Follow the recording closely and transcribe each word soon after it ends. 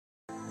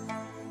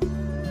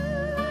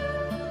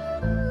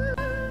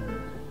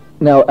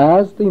Now,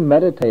 as the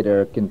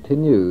meditator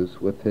continues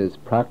with his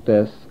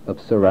practice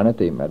of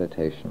serenity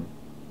meditation,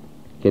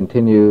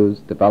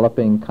 continues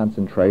developing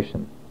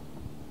concentration,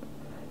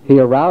 he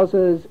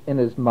arouses in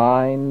his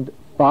mind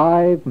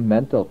 5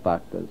 mental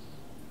factors,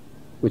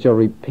 which are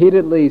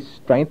repeatedly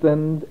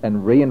strengthened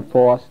and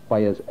reinforced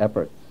by his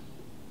efforts.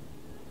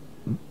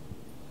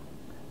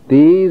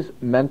 These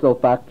mental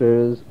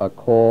factors are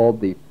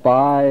called the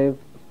 5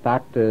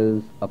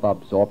 factors of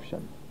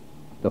absorption,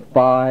 the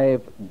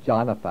 5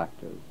 jhana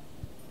factors.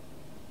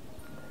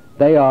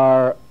 They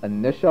are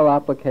initial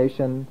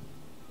application,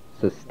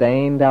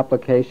 sustained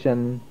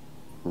application,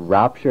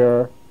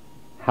 rapture,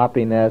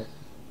 happiness,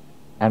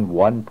 and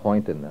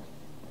one-pointedness.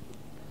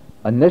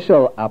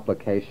 Initial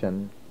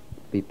application,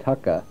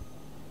 vitakka,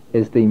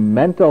 is the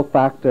mental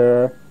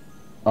factor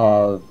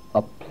of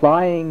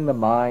applying the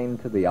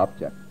mind to the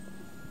object.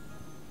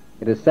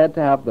 It is said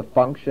to have the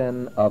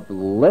function of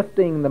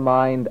lifting the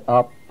mind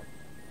up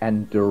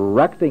and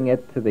directing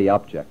it to the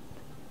object.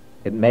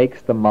 It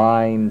makes the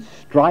mind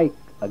strike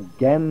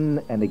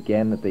again and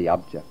again at the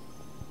object.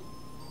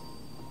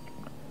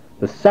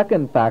 The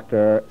second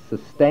factor,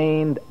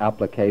 sustained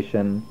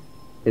application,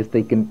 is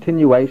the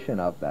continuation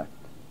of that.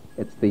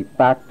 It's the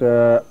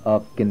factor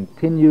of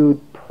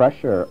continued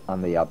pressure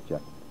on the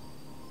object.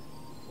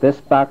 This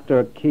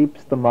factor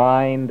keeps the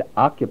mind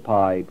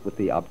occupied with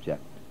the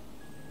object,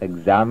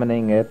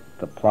 examining it,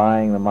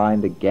 applying the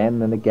mind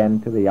again and again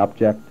to the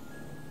object,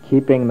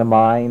 keeping the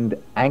mind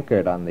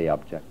anchored on the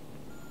object.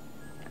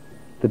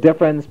 The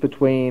difference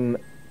between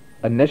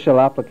initial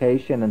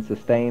application and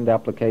sustained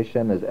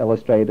application is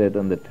illustrated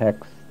in the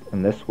text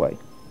in this way.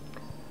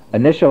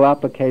 Initial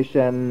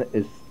application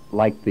is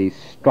like the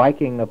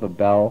striking of a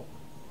bell.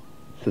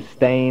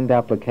 Sustained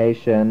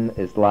application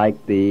is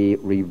like the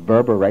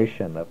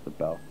reverberation of the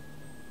bell.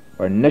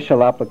 Or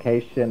initial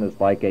application is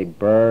like a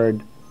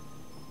bird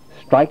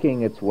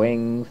striking its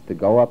wings to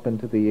go up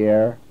into the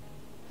air.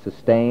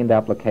 Sustained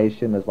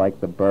application is like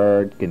the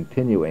bird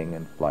continuing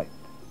in flight.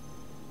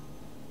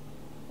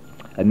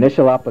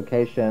 Initial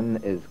application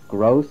is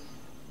gross.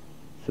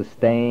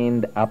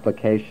 Sustained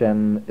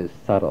application is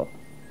subtle.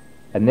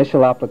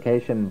 Initial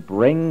application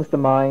brings the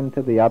mind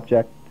to the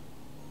object.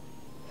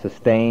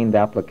 Sustained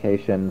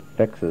application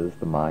fixes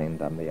the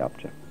mind on the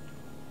object.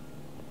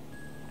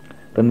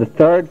 Then the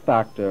third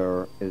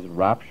factor is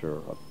rapture,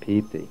 or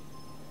piti.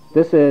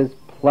 This is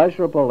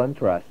pleasurable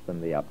interest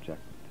in the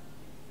object.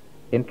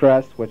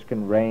 Interest which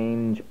can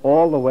range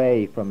all the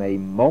way from a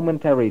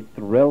momentary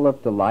thrill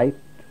of delight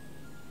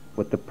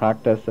with the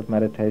practice of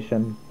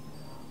meditation,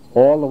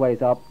 all the way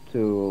up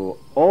to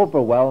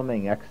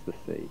overwhelming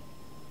ecstasy,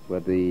 where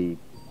the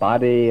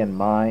body and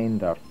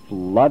mind are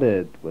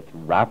flooded with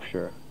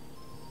rapture,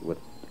 with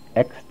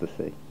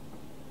ecstasy.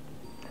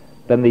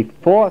 Then the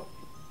fourth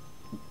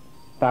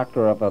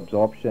factor of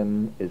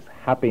absorption is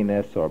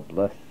happiness or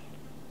bliss,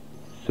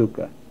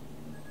 sukha.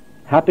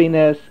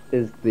 Happiness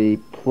is the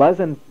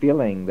pleasant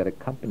feeling that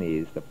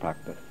accompanies the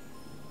practice.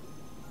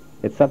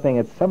 It's something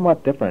that's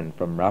somewhat different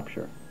from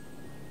rapture.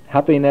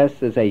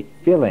 Happiness is a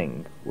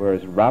feeling,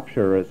 whereas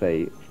rapture is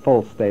a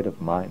full state of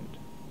mind.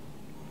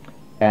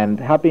 And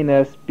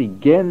happiness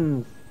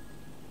begins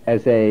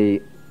as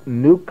a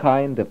new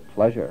kind of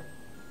pleasure,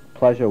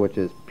 pleasure which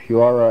is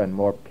purer and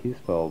more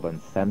peaceful than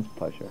sense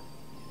pleasure.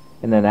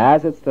 And then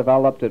as it's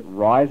developed, it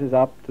rises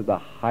up to the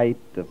height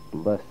of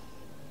bliss,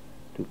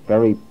 to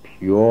very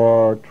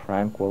pure,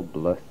 tranquil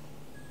bliss.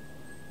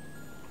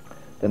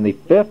 Then the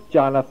fifth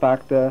jhana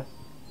factor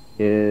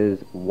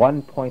is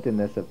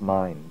one-pointedness of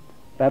mind.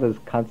 That is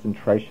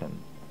concentration,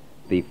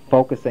 the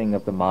focusing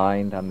of the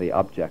mind on the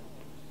object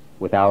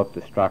without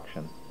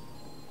distraction.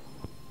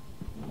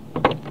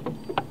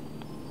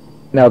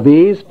 Now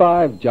these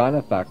 5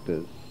 jhana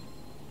factors,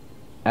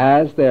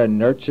 as they are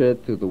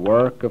nurtured through the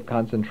work of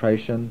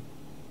concentration,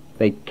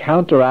 they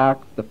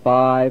counteract the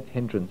 5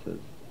 hindrances.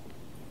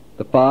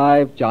 The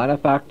 5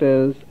 jhana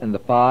factors and the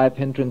 5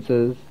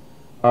 hindrances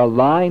are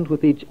aligned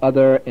with each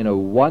other in a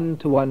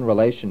one-to-one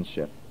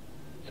relationship,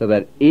 so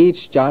that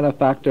each jhana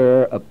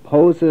factor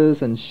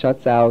opposes and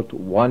shuts out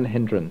one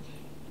hindrance.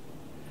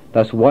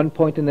 Thus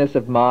one-pointedness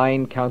of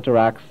mind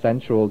counteracts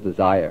sensual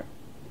desire.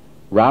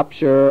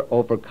 Rapture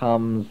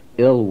overcomes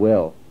ill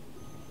will.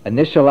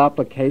 Initial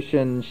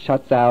application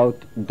shuts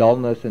out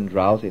dullness and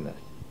drowsiness.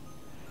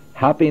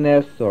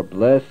 Happiness or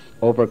bliss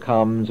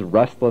overcomes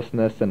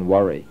restlessness and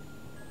worry.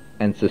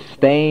 And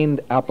sustained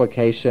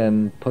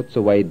application puts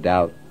away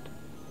doubt.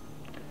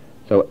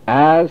 So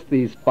as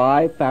these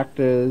 5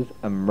 factors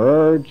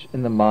emerge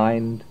in the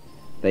mind,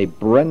 they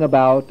bring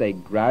about a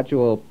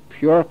gradual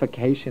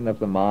purification of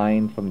the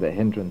mind from the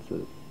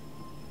hindrances.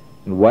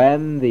 And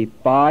when the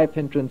 5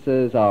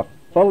 hindrances are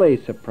fully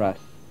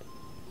suppressed,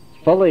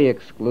 fully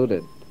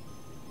excluded,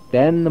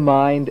 then the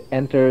mind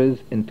enters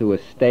into a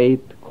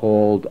state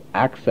called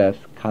access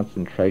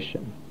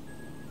concentration,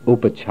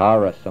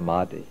 upachara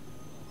samadhi.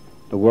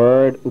 The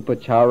word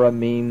upachara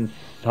means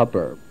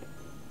suburb.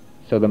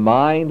 So the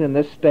mind in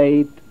this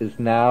state is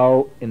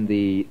now in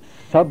the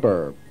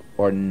suburb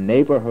or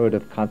neighborhood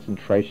of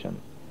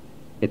concentration.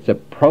 It's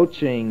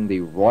approaching the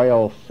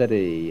royal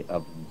city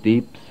of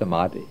deep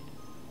samadhi.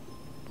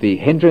 The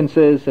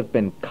hindrances have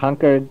been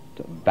conquered,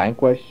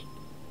 vanquished,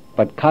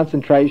 but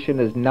concentration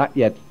is not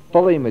yet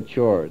fully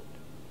matured.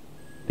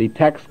 The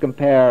texts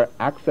compare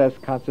access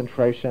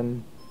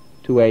concentration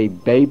to a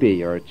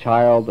baby or a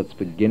child that's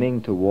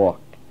beginning to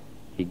walk.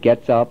 He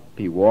gets up,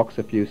 he walks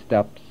a few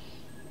steps,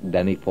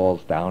 then he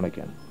falls down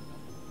again.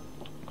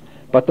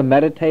 But the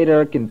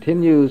meditator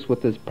continues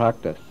with his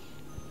practice,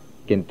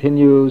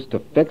 continues to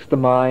fix the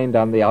mind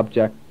on the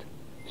object,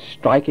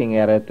 striking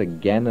at it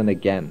again and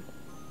again.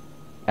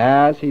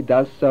 As he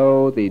does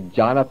so, the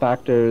jhana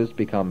factors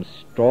become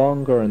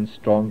stronger and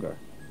stronger,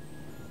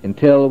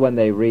 until when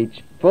they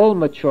reach full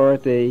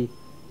maturity,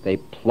 they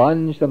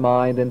plunge the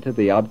mind into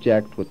the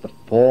object with the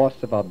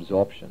force of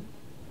absorption.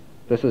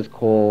 This is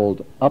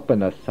called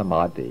uppana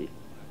samadhi,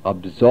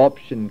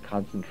 absorption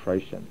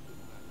concentration,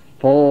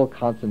 full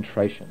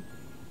concentration,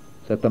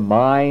 so that the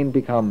mind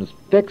becomes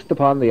fixed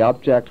upon the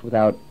object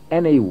without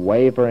any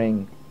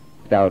wavering,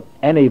 without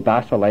any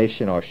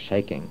vacillation or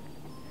shaking.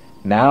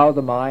 Now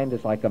the mind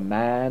is like a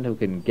man who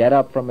can get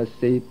up from his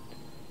seat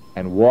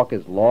and walk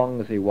as long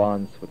as he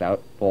wants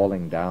without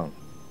falling down.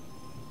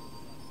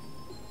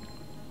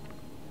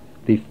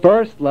 The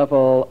first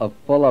level of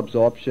full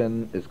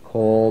absorption is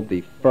called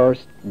the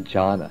first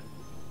jhana.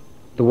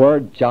 The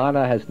word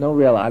jhana has no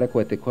real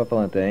adequate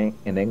equivalent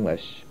in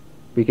English.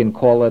 We can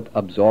call it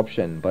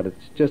absorption, but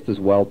it's just as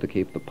well to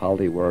keep the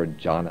Pali word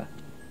jhana.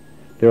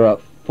 There are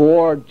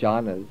 4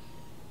 jhanas,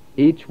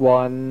 each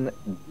one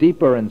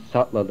deeper and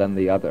subtler than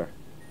the other.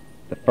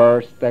 The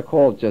first, they're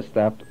called just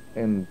by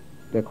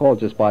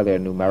their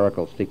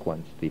numerical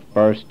sequence. The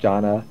first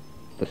jhana,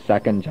 the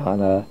second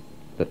jhana,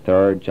 the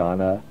third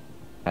jhana,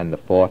 and the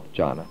fourth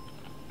jhana.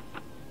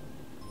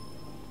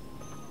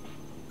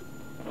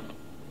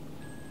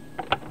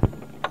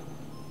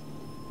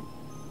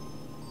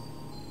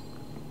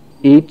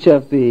 Each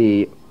of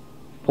the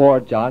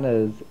 4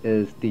 jhanas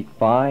is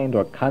defined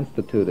or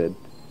constituted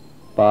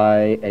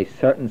by a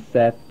certain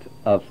set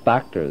of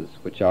factors,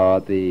 which are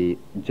the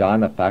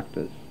jhana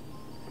factors.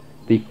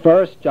 The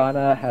first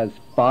jhana has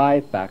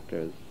 5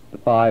 factors, the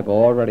 5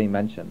 already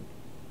mentioned: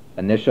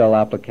 initial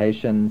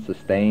application,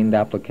 sustained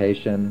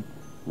application,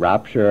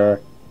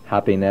 rapture,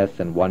 happiness,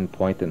 and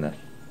one-pointedness.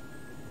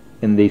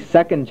 In the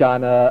second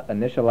jhana,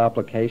 initial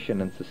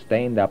application and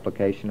sustained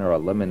application are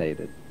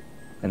eliminated,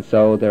 and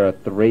so there are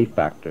 3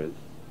 factors: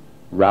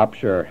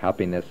 rapture,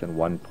 happiness, and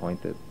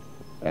one-pointedness.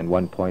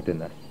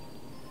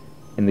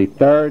 In the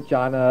third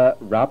jhana,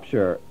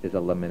 rapture is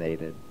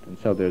eliminated, and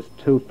so there's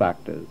 2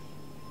 factors: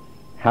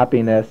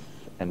 happiness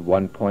and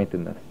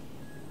one-pointedness.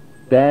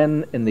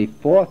 Then in the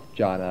fourth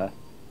jhana,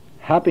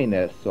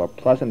 happiness or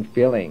pleasant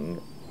feeling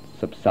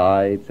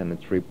subsides and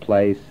it's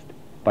replaced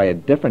by a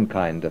different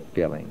kind of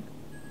feeling.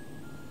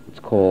 It's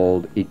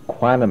called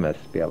equanimous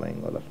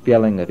feeling, or the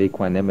feeling of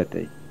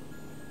equanimity.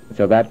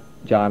 So that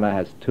jhana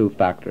has 2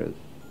 factors: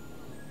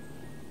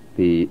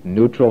 the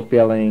neutral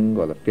feeling,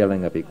 or the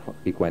feeling of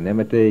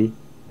equanimity,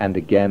 and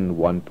again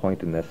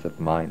one-pointedness of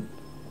mind.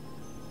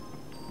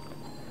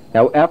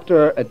 Now,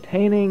 after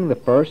attaining the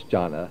first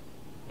jhana,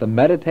 the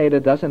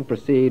meditator doesn't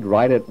proceed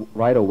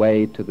right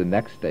away to the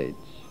next stage.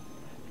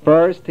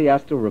 First, he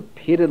has to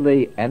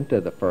repeatedly enter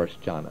the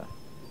first jhana.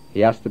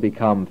 He has to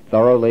become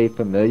thoroughly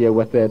familiar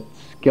with it,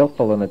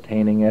 skillful in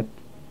attaining it,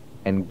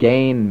 and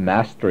gain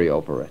mastery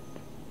over it.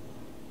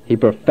 He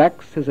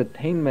perfects his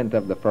attainment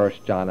of the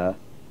first jhana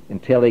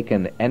until he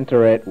can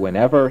enter it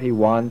whenever he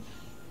wants,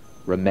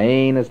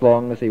 remain as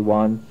long as he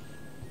wants,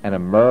 and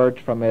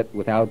emerge from it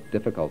without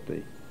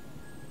difficulty.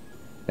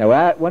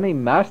 Now, when he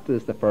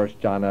masters the first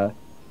jhana,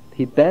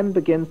 he then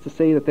begins to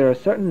see that there are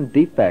certain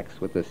defects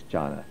with this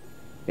jhana.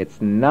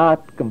 It's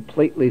not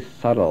completely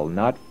subtle,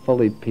 not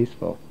fully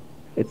peaceful.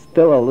 It's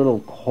still a little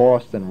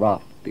coarse and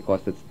rough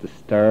because it's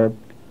disturbed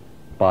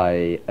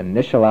by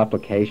initial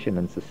application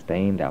and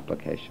sustained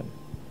application.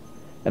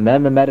 And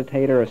then the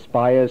meditator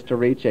aspires to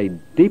reach a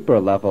deeper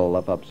level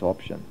of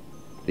absorption,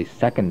 the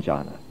second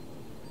jhana.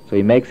 So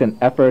he makes an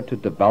effort to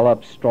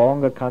develop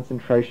stronger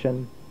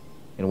concentration,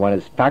 and when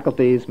his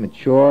faculties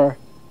mature,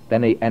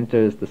 then he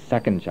enters the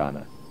second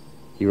jhana.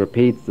 He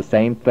repeats the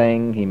same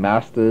thing, he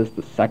masters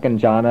the second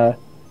jhana,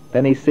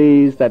 then he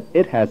sees that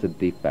it has a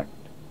defect,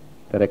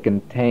 that it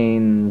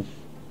contains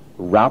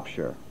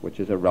rapture, which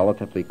is a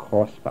relatively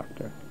coarse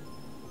factor.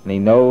 And he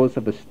knows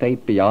of a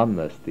state beyond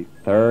this, the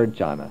third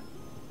jhana,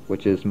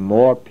 which is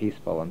more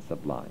peaceful and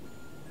sublime.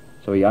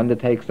 So he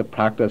undertakes the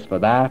practice for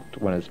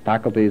that. When his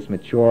faculties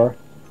mature,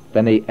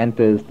 then he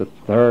enters the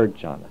third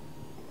jhana.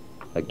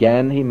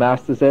 Again he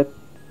masters it.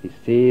 He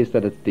sees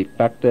that it's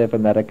defective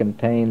and that it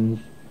contains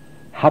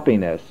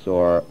happiness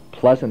or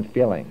pleasant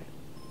feeling,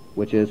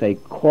 which is a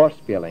coarse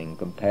feeling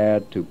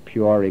compared to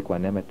pure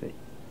equanimity.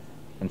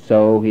 And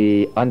so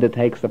he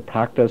undertakes the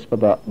practice for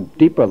the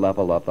deeper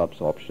level of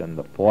absorption,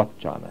 the fourth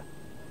jhana.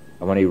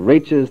 And when he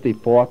reaches the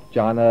fourth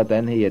jhana,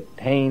 then he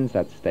attains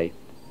that state,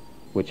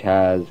 which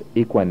has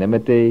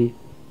equanimity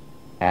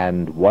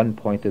and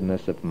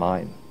one-pointedness of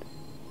mind.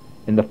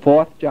 In the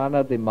fourth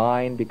jhana, the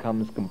mind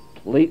becomes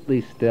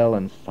completely still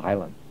and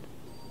silent,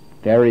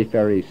 very,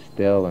 very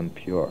still and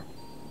pure.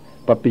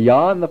 But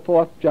beyond the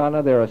fourth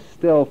jhana, there are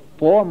still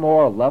 4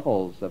 more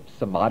levels of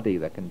samadhi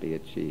that can be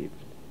achieved.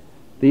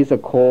 These are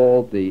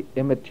called the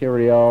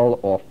immaterial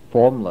or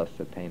formless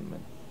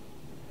attainments.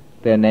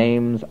 Their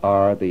names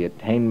are the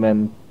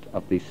attainment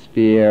of the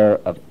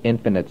sphere of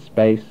infinite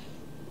space,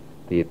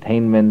 the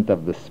attainment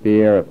of the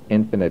sphere of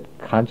infinite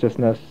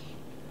consciousness,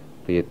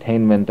 the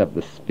attainment of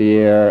the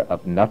sphere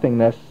of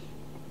nothingness,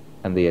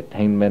 and the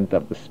attainment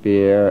of the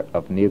sphere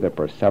of neither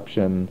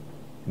perception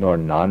nor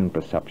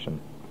non-perception.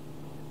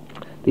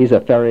 These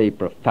are very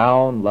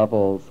profound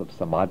levels of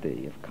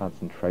samadhi, of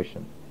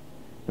concentration.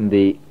 And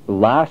the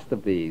last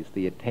of these,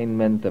 the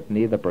attainment of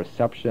neither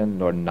perception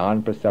nor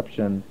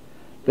non-perception,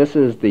 this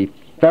is the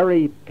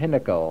very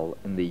pinnacle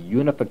in the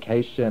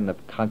unification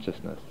of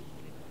consciousness.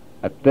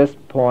 At this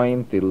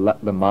point,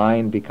 the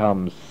mind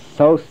becomes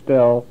so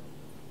still,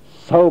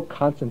 so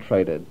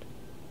concentrated,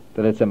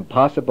 that it's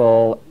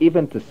impossible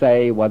even to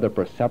say whether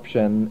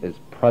perception is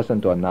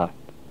present or not.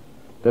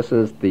 This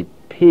is the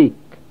peak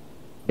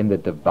in the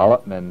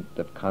development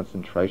of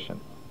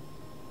concentration.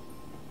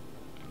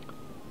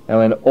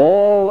 Now, in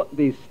all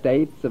these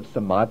states of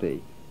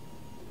samadhi,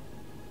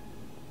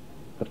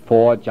 the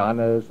 4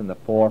 jhanas and the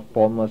 4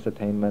 formless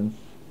attainments,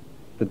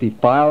 the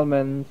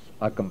defilements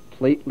are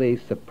completely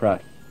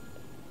suppressed.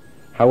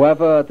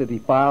 However, the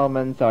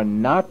defilements are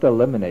not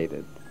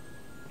eliminated.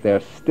 They're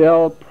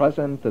still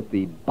present at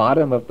the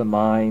bottom of the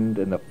mind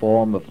in the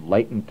form of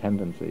latent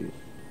tendencies.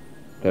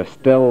 They're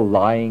still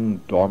lying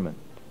dormant.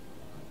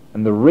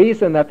 And the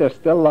reason that they're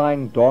still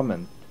lying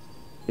dormant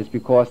is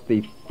because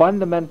the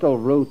fundamental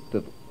root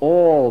of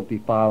all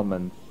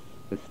defilements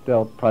is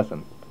still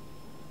present.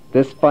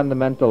 This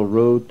fundamental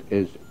root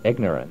is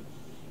ignorance,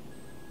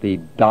 the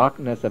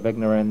darkness of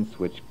ignorance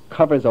which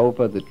covers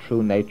over the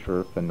true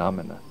nature of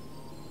phenomena.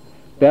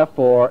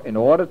 Therefore, in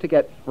order to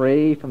get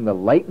free from the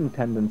latent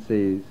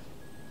tendencies,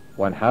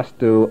 one has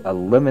to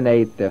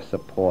eliminate their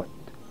support.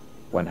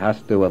 One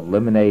has to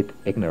eliminate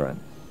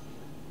ignorance.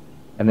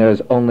 And there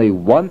is only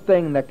one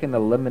thing that can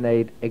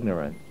eliminate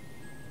ignorance.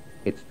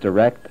 Its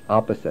direct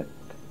opposite,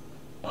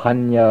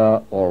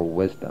 panya or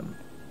wisdom,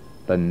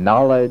 the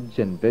knowledge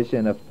and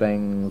vision of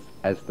things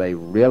as they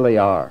really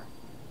are.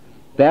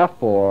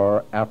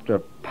 Therefore, after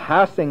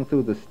passing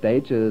through the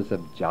stages of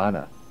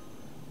jhana,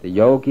 the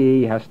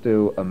yogi has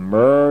to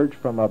emerge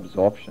from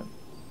absorption.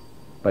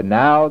 But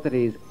now that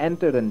he's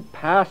entered and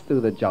passed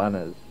through the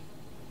jhanas,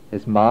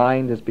 his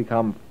mind has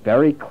become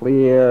very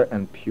clear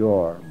and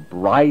pure,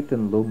 bright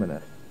and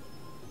luminous,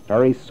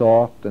 very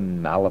soft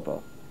and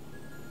malleable.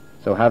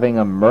 So having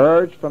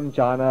emerged from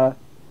jhana,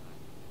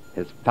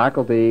 his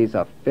faculties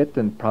are fit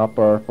and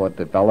proper for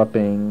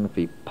developing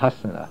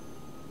vipassana,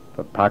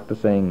 for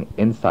practicing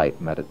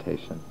insight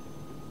meditation.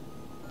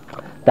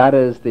 That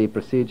is the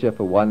procedure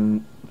for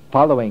one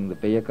following the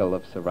vehicle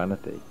of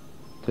serenity,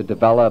 to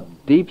develop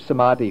deep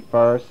samadhi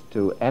first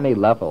to any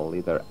level,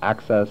 either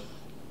access,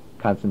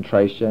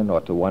 concentration, or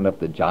to one of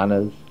the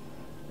jhanas,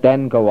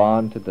 then go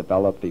on to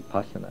develop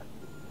vipassana.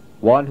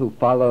 One who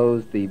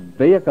follows the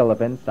vehicle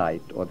of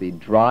insight, or the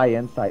dry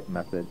insight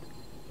method,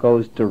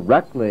 goes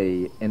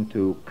directly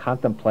into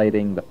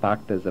contemplating the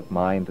factors of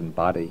mind and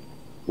body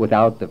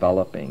without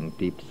developing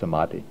deep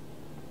samadhi.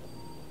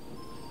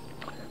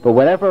 But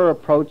whatever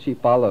approach he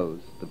follows,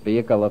 the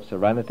vehicle of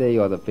serenity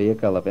or the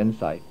vehicle of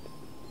insight,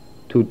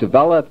 to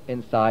develop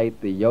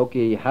insight, the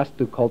yogi has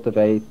to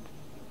cultivate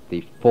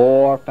the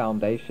 4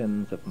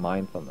 foundations of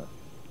mindfulness.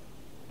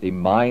 The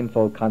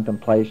mindful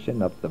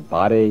contemplation of the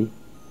body,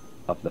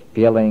 of the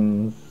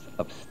feelings,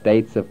 of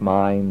states of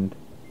mind,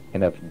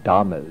 and of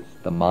dhammas,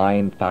 the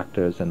mind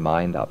factors and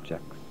mind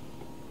objects.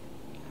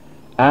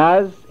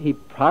 As he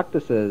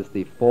practices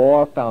the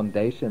 4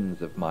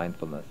 foundations of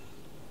mindfulness,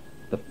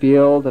 the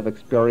field of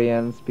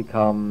experience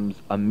becomes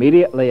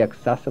immediately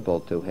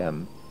accessible to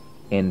him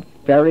in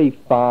very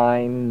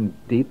fine,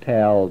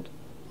 detailed,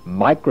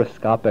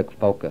 microscopic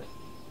focus.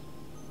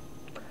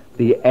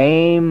 The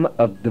aim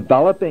of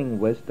developing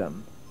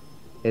wisdom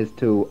is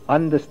to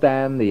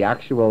understand the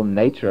actual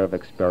nature of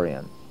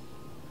experience,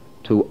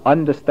 to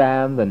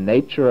understand the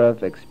nature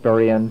of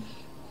experience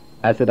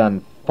as it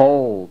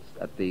unfolds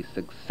at the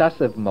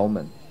successive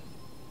moments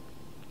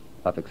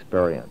of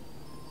experience.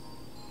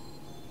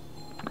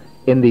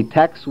 In the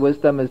text,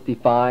 wisdom is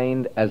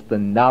defined as the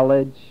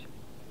knowledge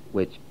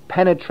which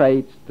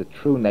penetrates the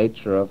true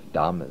nature of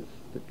dhammas,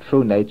 the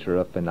true nature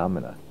of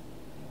phenomena.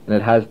 And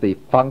it has the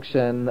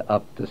function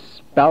of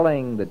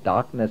dispelling the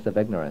darkness of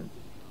ignorance,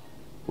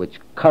 which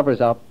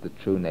covers up the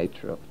true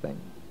nature of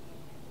things.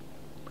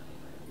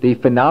 The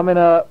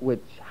phenomena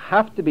which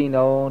have to be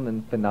known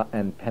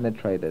and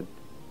penetrated,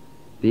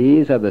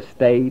 these are the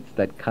states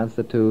that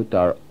constitute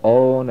our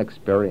own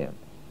experience.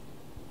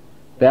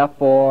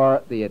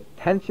 Therefore, the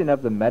attention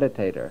of the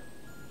meditator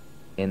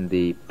in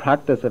the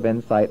practice of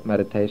insight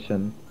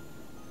meditation,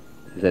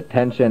 his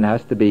attention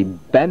has to be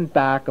bent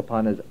back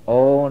upon his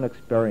own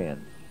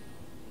experience.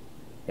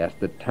 He has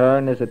to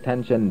turn his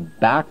attention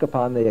back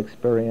upon the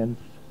experience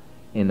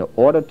in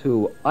order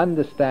to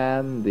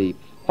understand the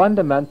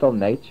fundamental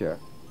nature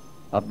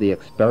of the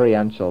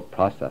experiential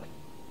process.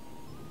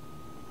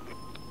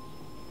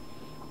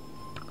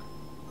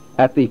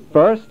 At the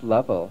first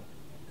level,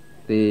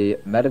 the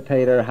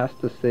meditator has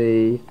to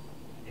see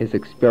his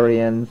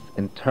experience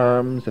in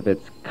terms of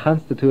its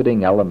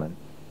constituting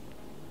elements.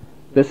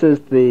 This is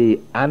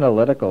the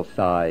analytical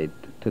side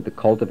to the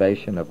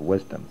cultivation of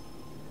wisdom,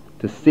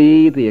 to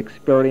see the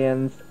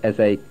experience as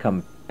a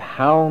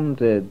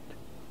compounded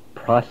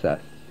process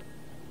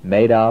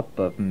made up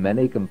of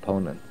many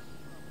components.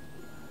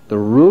 The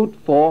root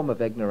form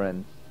of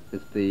ignorance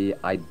is the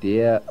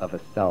idea of a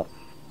self,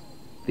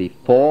 the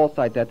false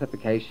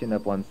identification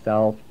of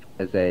oneself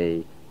as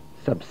a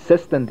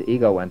subsistent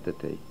ego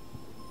entity.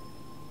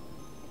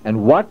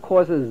 And what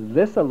causes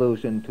this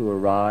illusion to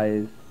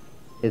arise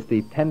is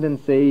the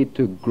tendency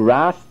to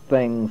grasp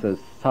things as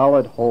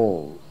solid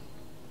wholes,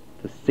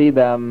 to see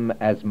them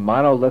as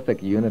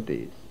monolithic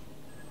unities,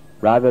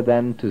 rather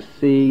than to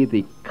see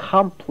the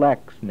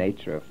complex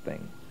nature of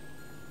things,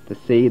 to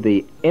see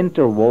the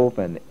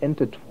interwoven,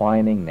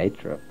 intertwining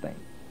nature of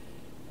things.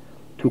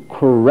 To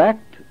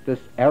correct this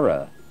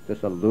error,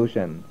 this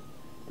illusion,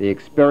 the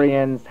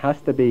experience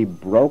has to be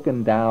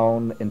broken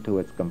down into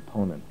its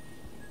components.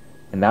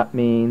 And that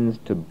means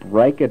to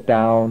break it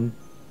down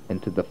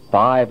into the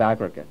 5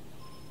 aggregates.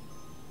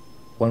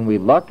 When we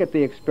look at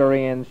the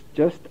experience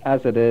just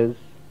as it is,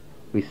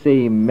 we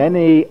see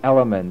many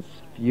elements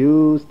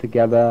fused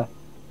together,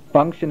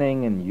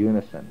 functioning in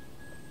unison.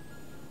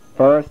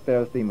 First,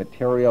 there's the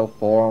material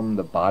form,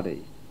 the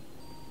body,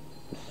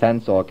 the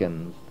sense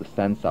organs, the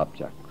sense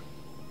objects.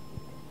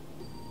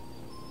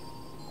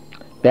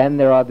 Then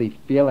there are the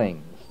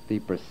feelings, the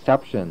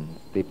perceptions,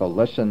 the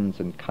volitions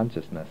and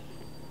consciousness,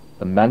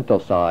 the mental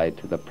side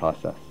to the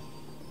process.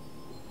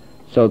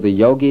 So the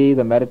yogi,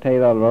 the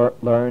meditator,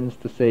 learns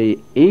to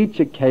see each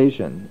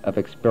occasion of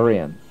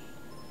experience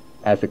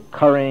as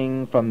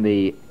occurring from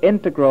the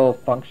integral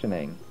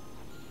functioning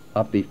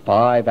of the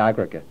 5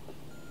 aggregates.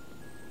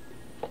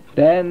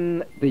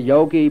 Then the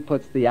yogi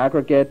puts the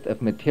aggregate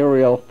of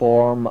material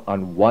form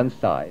on one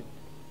side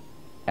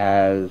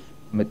as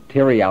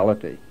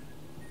materiality.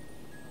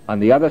 On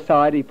the other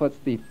side, he puts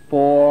the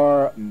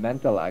 4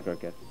 mental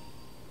aggregates,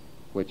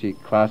 which he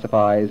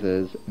classifies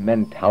as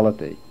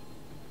mentality.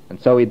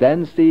 And so he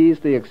then sees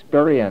the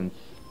experience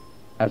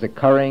as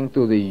occurring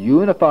through the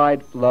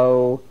unified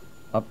flow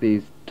of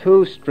these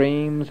 2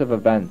 streams of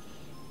events,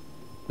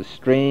 the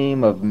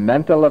stream of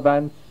mental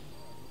events,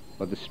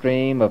 or the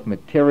stream of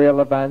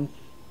material events,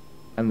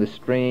 and the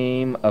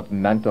stream of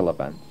mental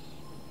events.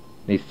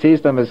 And he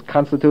sees them as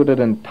constituted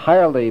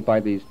entirely by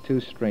these 2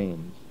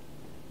 streams,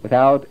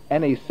 without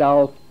any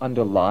self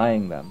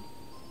underlying them,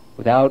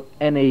 without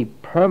any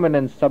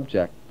permanent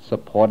subject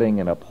supporting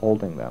and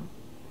upholding them.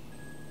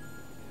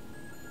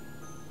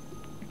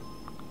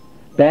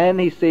 Then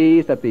he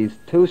sees that these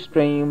 2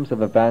 streams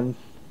of events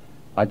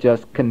are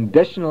just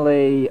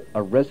conditionally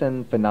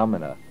arisen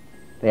phenomena.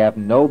 They have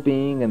no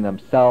being in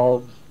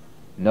themselves,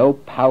 no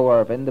power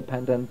of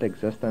independent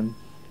existence,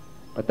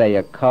 but they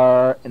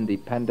occur in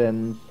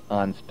dependence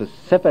on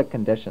specific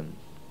conditions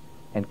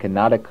and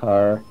cannot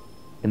occur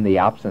in the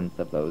absence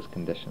of those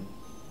conditions.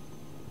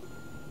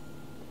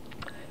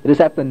 It is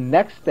at the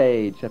next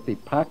stage that the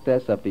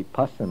practice of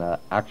vipassana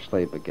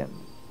actually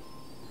begins.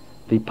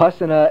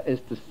 Vipassana is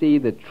to see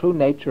the true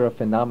nature of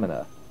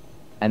phenomena,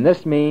 and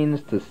this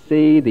means to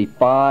see the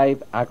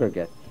 5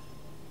 aggregates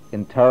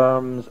in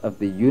terms of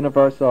the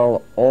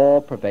universal,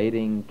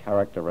 all-pervading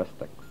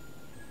characteristics,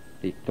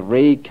 the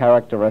 3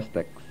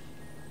 characteristics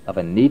of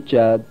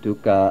anicca,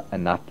 dukkha,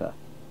 anatta,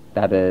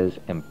 that is,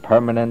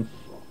 impermanence,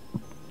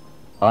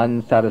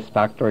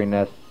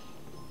 unsatisfactoriness,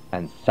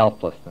 and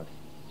selflessness.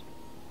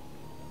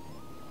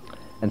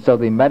 And so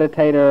the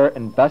meditator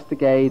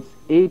investigates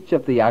each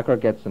of the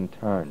aggregates in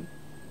turn,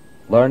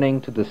 learning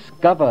to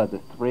discover the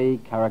 3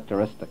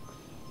 characteristics.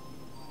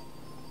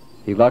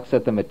 He looks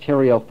at the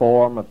material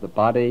form of the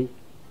body.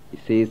 He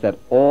sees that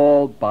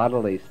all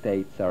bodily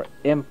states are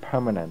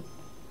impermanent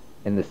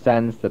in the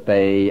sense that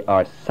they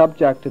are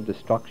subject to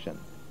destruction.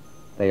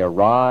 They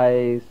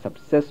arise,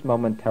 subsist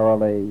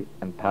momentarily,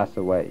 and pass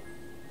away.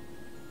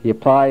 He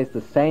applies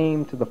the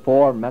same to the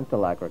 4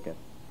 mental aggregates.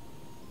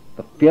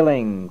 The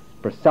feelings,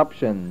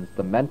 perceptions,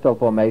 the mental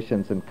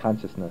formations and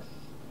consciousness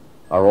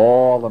are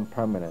all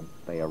impermanent.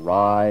 They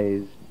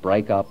arise,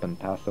 break up, and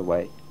pass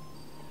away.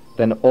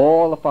 Then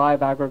all the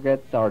 5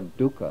 aggregates are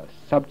dukkha,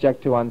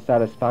 subject to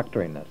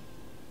unsatisfactoriness,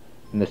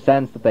 in the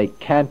sense that they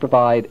can't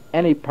provide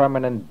any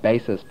permanent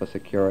basis for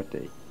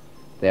security.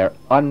 They are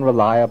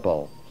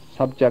unreliable,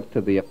 subject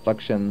to the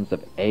afflictions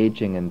of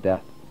aging and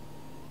death.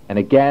 And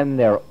again,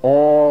 they're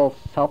all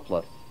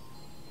selfless,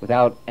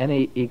 without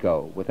any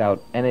ego,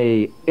 without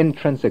any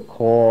intrinsic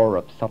core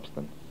of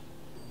substance,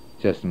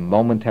 just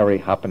momentary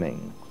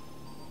happenings,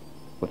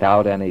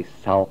 without any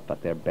self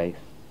at their base.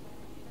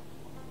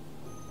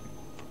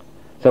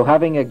 So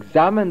having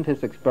examined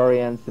his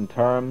experience in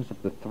terms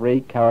of the 3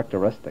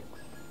 characteristics,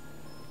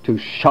 To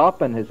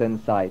sharpen his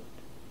insight,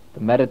 the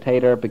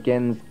meditator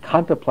begins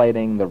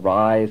contemplating the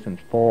rise and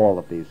fall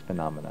of these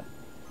phenomena.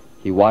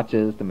 He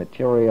watches the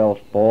material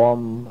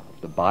form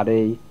of the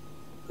body,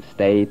 the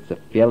states of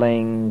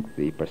feeling,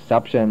 the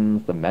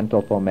perceptions, the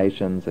mental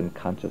formations in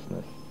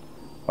consciousness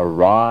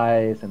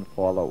arise and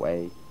fall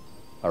away,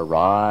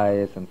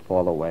 arise and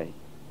fall away.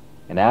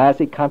 And as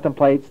he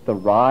contemplates the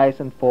rise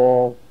and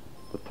fall,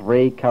 the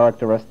three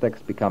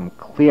characteristics become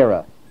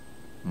clearer,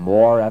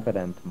 more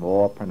evident,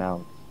 more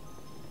pronounced.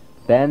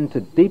 Then,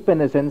 to deepen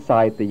his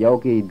insight, the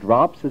yogi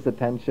drops his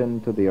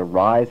attention to the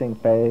arising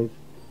phase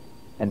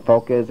and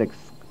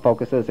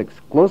focuses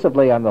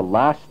exclusively on the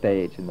last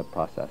stage in the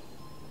process,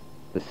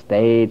 the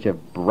stage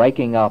of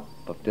breaking up,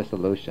 of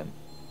dissolution.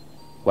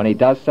 When he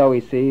does so,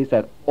 he sees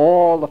that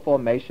all the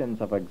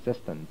formations of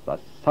existence are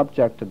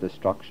subject to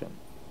destruction.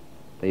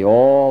 They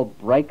all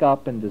break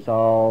up and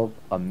dissolve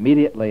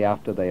immediately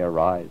after they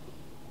arise.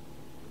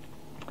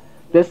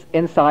 This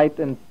insight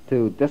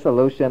into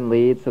dissolution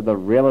leads to the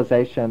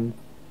realization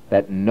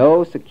that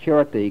no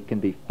security can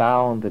be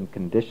found in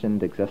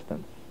conditioned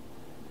existence.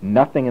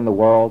 Nothing in the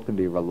world can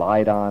be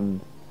relied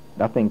on,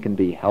 nothing can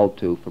be held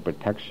to for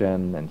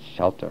protection and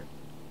shelter.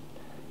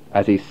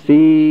 As he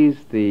sees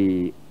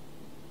the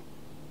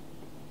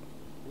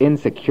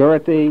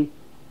insecurity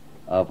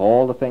of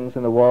all the things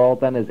in the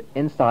world, then his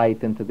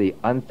insight into the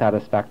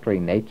unsatisfactory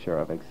nature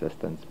of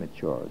existence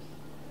matures.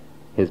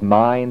 His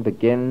mind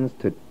begins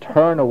to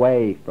turn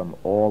away from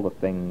all the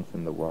things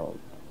in the world.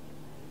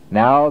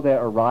 Now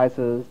there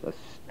arises a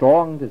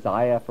strong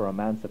desire for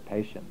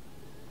emancipation,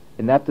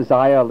 and that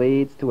desire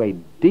leads to a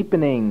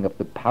deepening of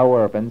the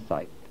power of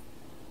insight.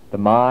 The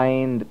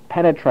mind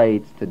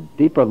penetrates to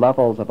deeper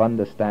levels of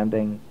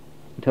understanding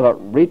until it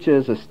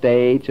reaches a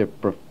stage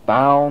of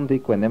profound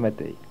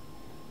equanimity,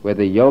 where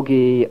the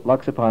yogi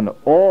looks upon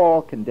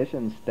all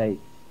conditioned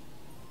states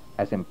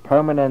as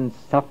impermanent,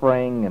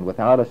 suffering, and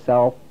without a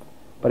self,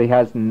 but he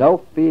has no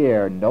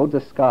fear, no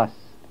disgust,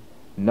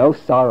 no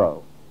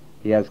sorrow.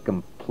 He has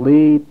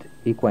complete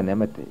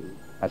equanimity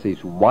as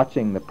he's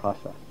watching the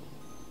process.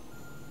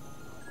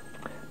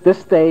 This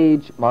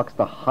stage marks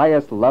the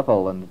highest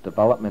level in the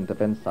development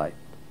of insight.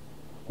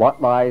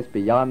 What lies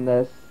beyond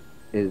this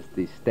is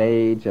the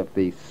stage of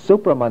the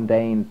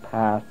supramundane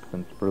paths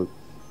and fruits.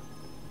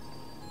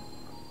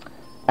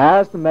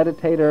 As the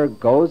meditator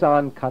goes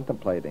on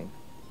contemplating,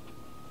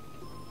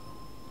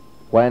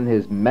 when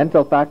his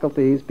mental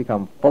faculties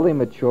become fully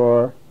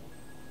mature,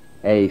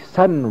 a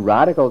sudden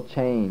radical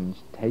change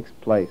takes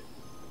place.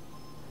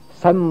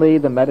 Suddenly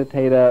the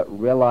meditator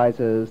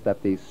realizes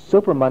that the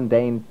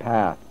supramundane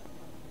path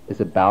is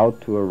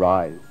about to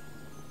arise.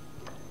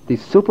 The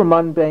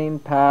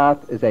supramundane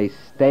path is a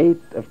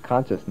state of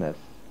consciousness,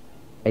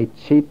 a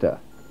citta,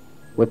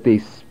 with the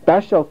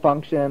special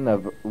function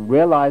of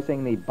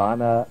realizing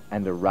nibbana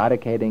and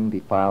eradicating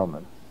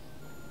defilements.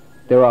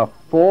 There are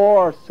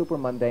 4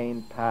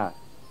 supramundane paths,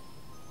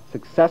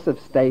 successive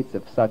states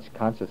of such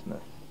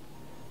consciousness.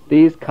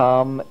 These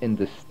come in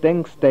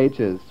distinct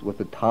stages with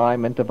a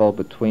time interval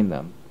between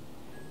them.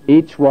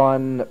 Each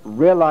one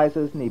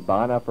realizes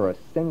nibbana for a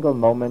single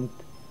moment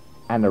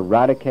and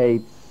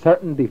eradicates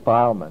certain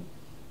defilements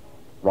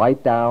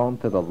right down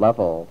to the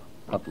level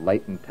of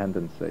latent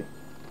tendency.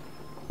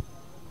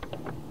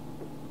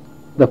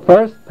 The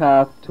first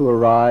path to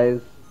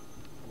arise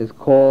is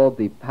called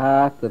the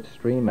path of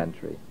stream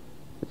entry.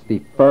 It's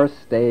the first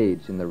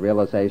stage in the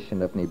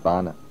realization of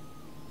nibbana.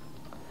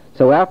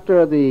 So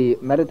after the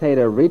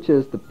meditator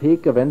reaches the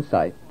peak of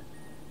insight,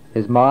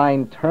 his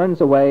mind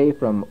turns away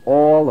from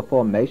all the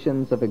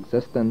formations of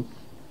existence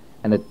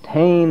and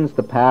attains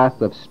the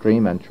path of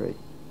stream entry.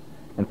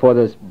 And for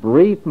this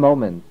brief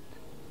moment,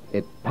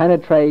 it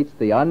penetrates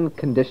the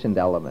unconditioned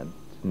element,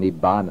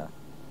 nibbana.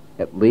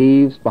 It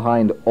leaves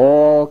behind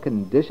all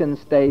conditioned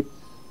states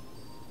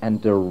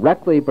and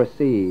directly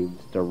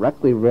perceives,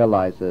 directly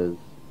realizes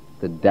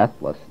the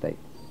deathless state.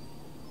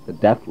 The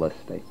deathless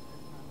state.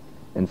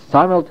 And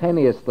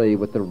simultaneously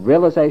with the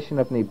realization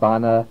of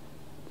nibbana,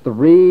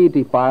 3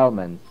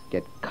 defilements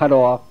get cut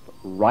off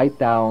right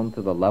down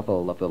to the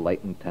level of the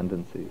latent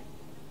tendencies.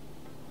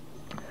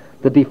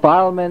 The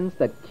defilements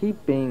that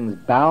keep beings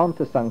bound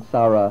to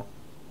samsara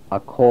are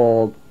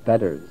called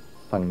fetters,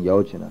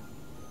 samyojana.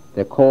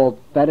 They're called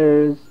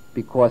fetters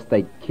because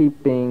they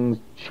keep beings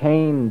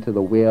chained to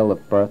the wheel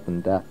of birth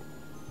and death.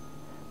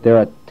 There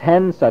are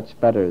 10 such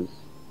fetters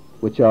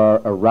which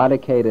are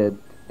eradicated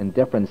in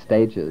different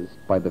stages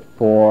by the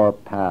 4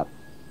 paths.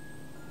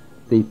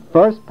 The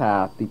first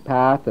path, the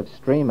path of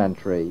stream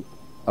entry,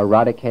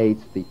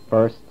 eradicates the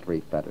first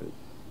 3 fetters.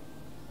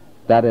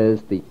 That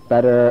is, the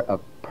fetter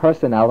of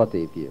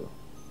personality view,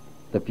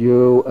 the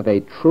view of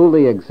a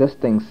truly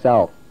existing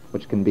self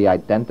which can be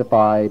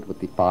identified with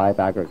the 5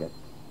 aggregates.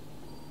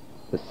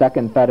 The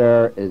second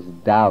fetter is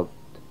doubt,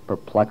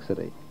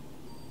 perplexity,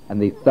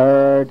 and the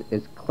third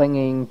is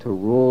clinging to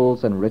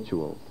rules and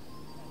rituals.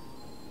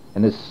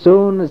 And as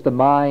soon as the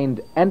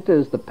mind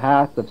enters the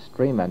path of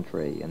stream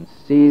entry and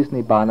sees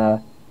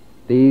nibbana,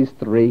 these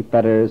 3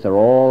 fetters are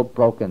all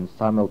broken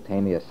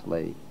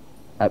simultaneously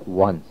at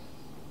once.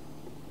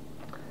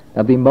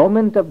 Now the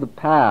moment of the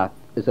path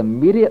is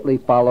immediately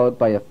followed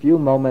by a few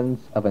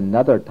moments of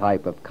another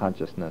type of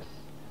consciousness,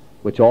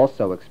 which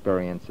also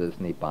experiences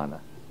Nibbana.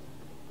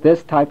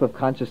 This type of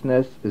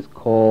consciousness is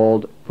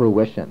called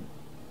fruition.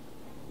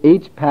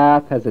 Each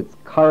path has its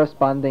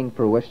corresponding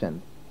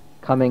fruition,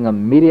 coming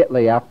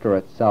immediately after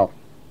itself,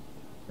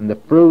 and the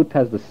fruit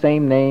has the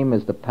same name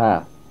as the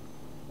path.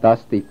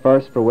 Thus the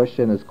first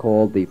fruition is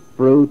called the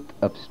fruit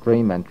of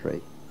stream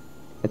entry.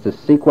 It's a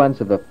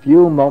sequence of a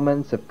few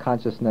moments of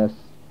consciousness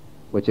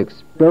which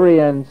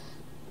experience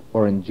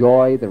or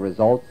enjoy the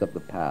results of the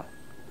path.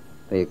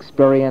 They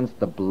experience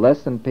the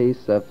bliss and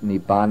peace of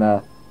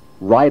Nibbana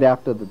right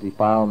after the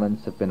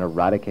defilements have been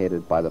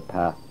eradicated by the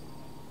path.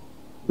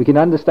 We can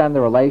understand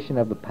the relation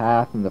of the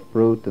path and the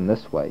fruit in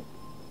this way.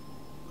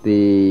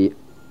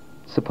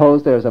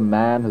 Suppose there's a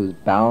man who's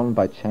bound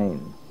by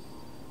chains.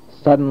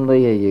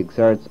 Suddenly he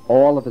exerts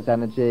all of his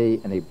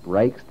energy and he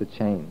breaks the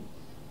chains.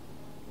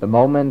 The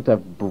moment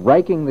of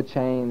breaking the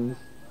chains,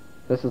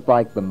 this is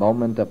like the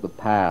moment of the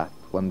path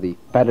when the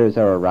fetters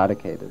are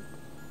eradicated.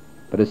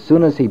 But as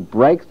soon as he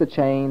breaks the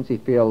chains, he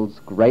feels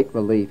great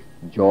relief,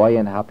 joy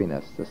and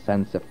happiness, a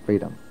sense of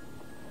freedom.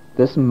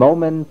 This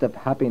moment of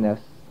happiness,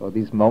 or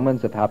these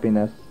moments of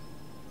happiness,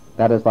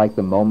 that is like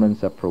the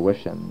moments of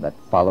fruition that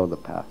follow the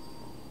path.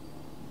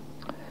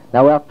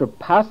 Now after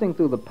passing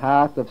through the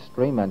path of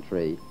stream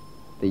entry,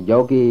 the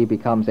yogi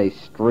becomes a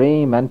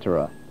stream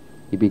enterer.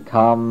 He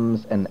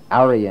becomes an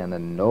Aryan, a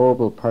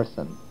noble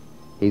person.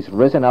 He's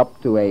risen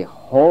up to a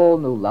whole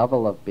new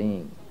level of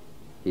being.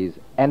 He's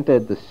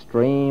entered the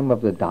stream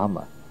of the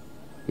Dhamma.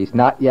 He's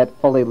not yet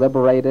fully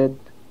liberated,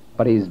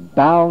 but he's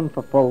bound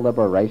for full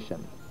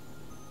liberation.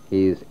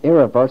 He's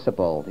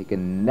irreversible. He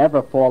can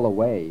never fall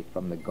away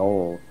from the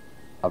goal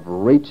of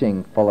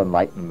reaching full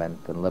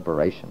enlightenment and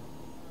liberation.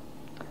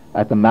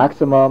 At the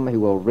maximum, he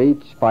will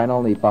reach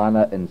final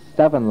Nibbana in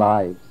 7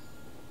 lives,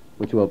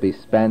 which will be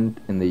spent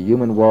in the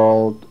human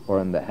world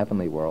or in the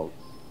heavenly worlds.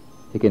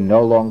 He can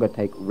no longer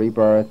take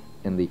rebirth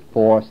in the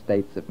 4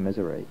 states of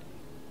misery,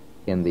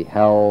 in the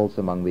hells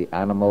among the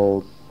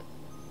animals,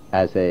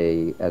 as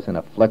an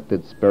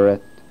afflicted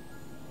spirit,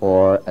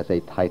 or as a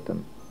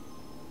titan.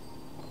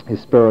 His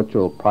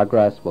spiritual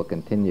progress will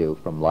continue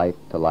from life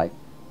to life.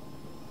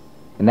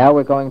 And now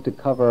we're going to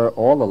cover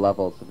all the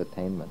levels of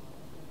attainment.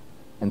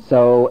 And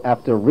so,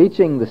 after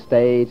reaching the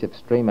stage of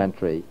stream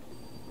entry,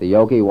 the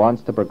yogi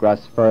wants to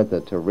progress further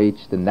to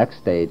reach the next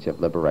stage of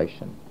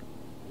liberation.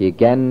 He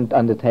again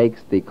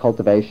undertakes the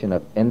cultivation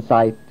of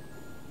insight.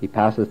 He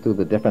passes through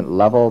the different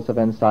levels of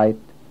insight.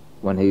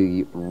 When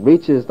he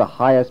reaches the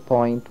highest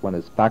point, when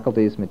his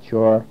faculties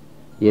mature,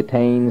 he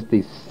attains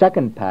the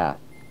second path,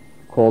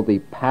 called the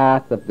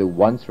path of the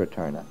once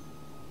returner.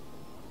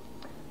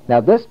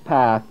 Now this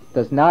path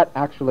does not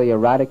actually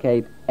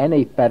eradicate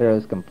any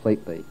fetters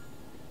completely,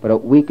 but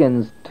it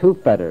weakens 2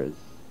 fetters,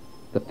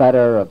 the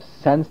fetter of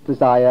sense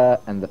desire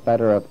and the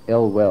fetter of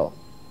ill will.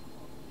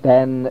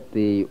 Then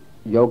the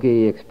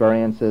yogi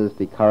experiences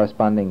the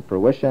corresponding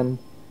fruition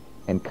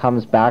and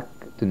comes back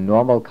to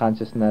normal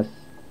consciousness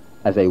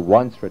as a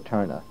once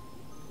returner.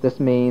 This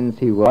means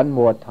he will one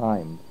more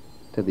time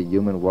to the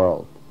human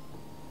world.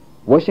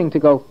 Wishing to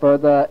go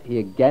further, he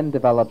again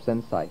develops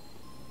insight.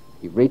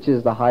 He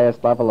reaches the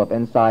highest level of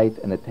insight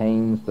and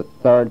attains the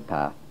 3rd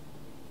path,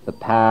 the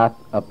path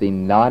of the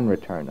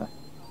non-returner.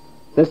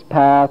 This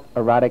path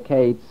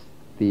eradicates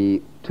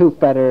the 2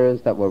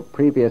 fetters that were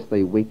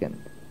previously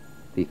weakened,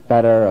 the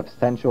fetter of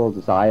sensual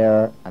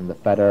desire and the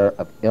fetter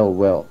of ill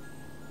will.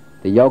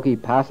 The yogi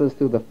passes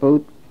through the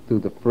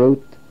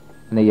fruit,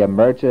 and he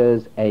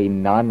emerges a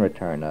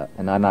non-returner,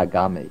 an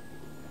anagami.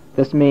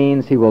 This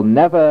means he will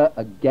never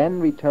again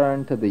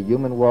return to the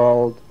human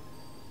world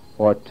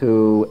or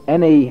to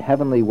any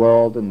heavenly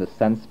world in the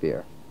sense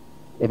sphere.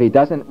 If he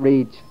doesn't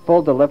reach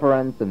full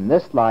deliverance in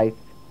this life,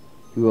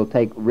 he will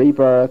take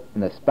rebirth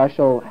in a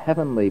special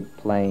heavenly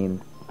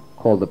plane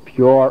called the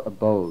pure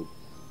abodes,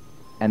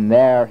 and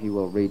there he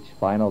will reach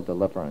final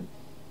deliverance.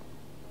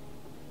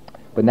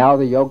 But now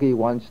the yogi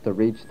wants to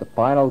reach the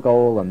final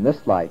goal in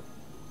this life,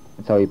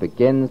 and so he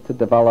begins to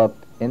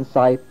develop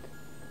insight.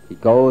 He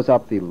goes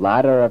up the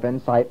ladder of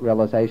insight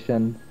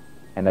realization,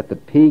 and at the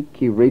peak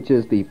he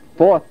reaches the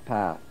 4th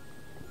path,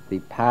 the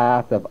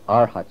path of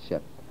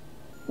arhatship.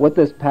 With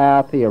this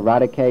path he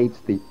eradicates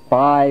the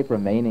 5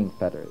 remaining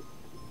fetters.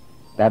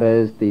 That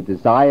is, the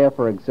desire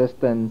for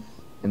existence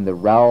in the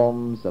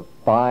realms of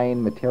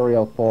fine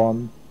material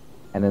form,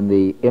 and in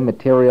the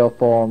immaterial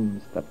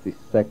forms, that's the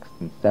 6th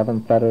and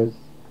 7th fetters.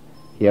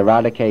 He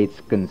eradicates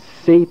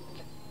conceit,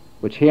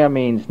 which here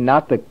means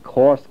not the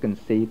coarse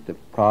conceit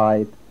of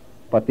pride,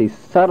 but the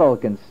subtle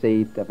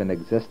conceit of an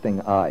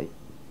existing I.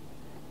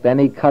 Then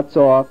he cuts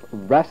off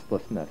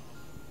restlessness,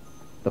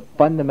 the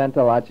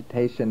fundamental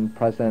agitation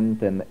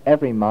present in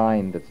every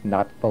mind that's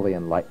not fully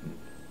enlightened.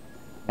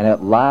 And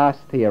at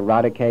last he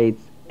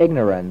eradicates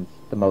ignorance,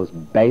 the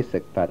most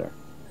basic fetter.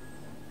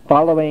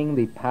 Following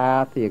the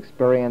path, he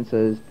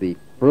experiences the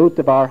fruit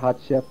of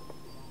arhatship,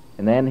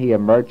 and then he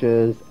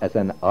emerges as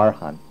an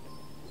arhat.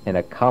 an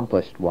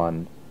accomplished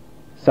one,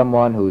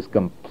 someone who's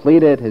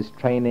completed his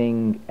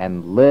training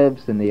and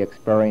lives in the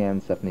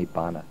experience of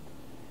Nibbana.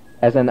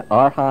 As an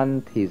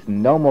arhat, he's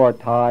no more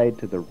tied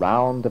to the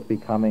round of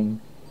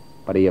becoming,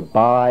 but he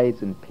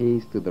abides in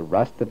peace through the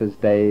rest of his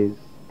days,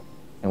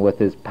 and with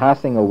his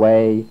passing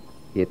away,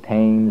 he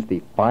attains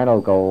the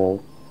final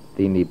goal,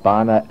 the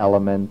Nibbana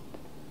element,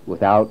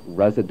 without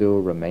residue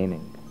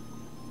remaining.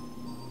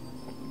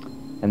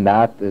 And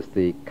that is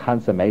the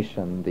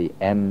consummation, the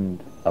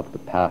end of the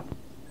path.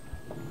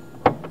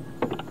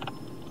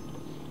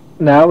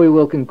 Now we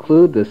will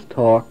conclude this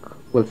talk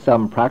with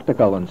some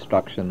practical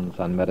instructions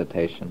on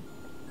meditation.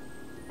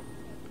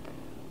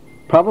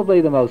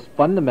 Probably the most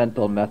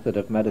fundamental method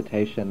of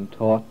meditation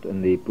taught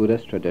in the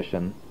Buddhist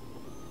tradition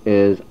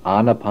is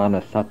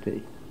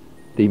anapanasati,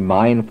 the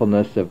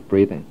mindfulness of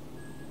breathing.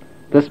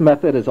 This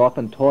method is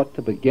often taught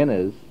to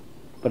beginners,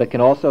 but it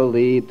can also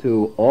lead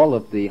to all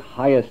of the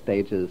higher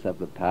stages of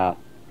the path,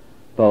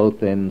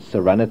 both in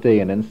serenity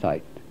and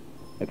insight.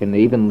 It can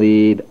even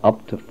lead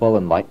up to full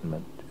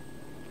enlightenment.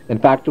 In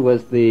fact, it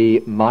was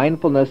the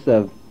mindfulness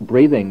of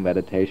breathing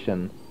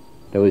meditation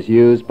that was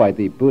used by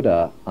the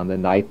Buddha on the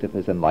night of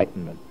his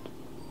enlightenment.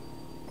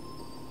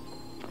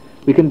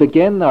 We can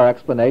begin our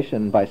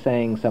explanation by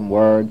saying some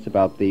words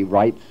about the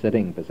right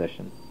sitting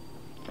position.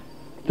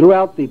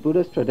 Throughout the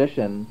Buddhist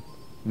tradition,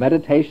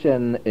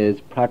 meditation is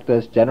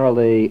practiced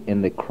generally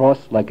in the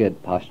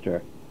cross-legged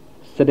posture,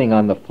 sitting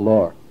on the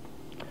floor.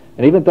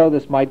 And even though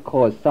this might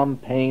cause some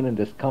pain and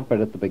discomfort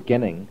at the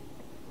beginning,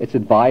 it's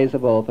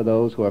advisable for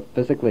those who are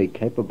physically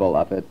capable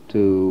of it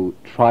to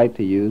try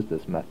to use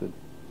this method.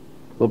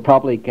 It will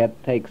probably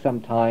take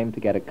some time to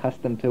get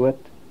accustomed to it,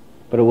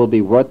 but it will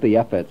be worth the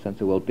effort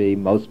since it will be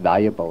most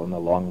valuable in the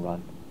long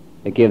run.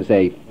 It gives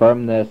a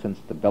firmness and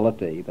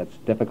stability that's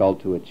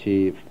difficult to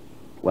achieve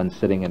when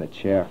sitting in a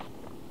chair.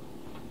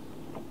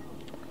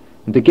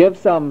 And to give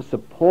some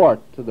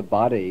support to the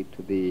body,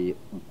 to the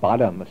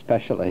bottom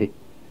especially,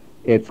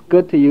 it's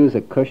good to use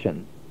a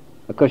cushion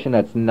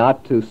that's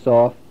not too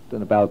soft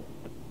and about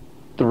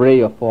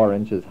 3 or 4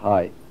 inches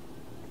high.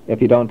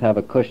 If you don't have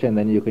a cushion,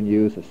 then you can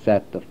use a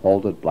set of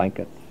folded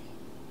blankets.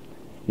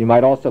 You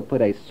might also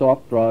put a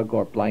soft rug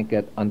or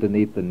blanket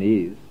underneath the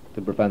knees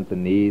to prevent the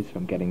knees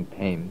from getting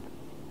pained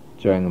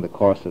during the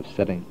course of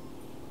sitting.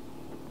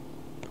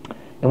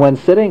 And when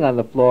sitting on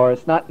the floor,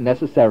 it's not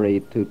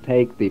necessary to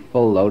take the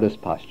full lotus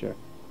posture.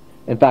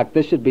 In fact,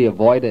 this should be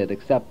avoided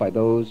except by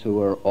those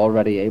who are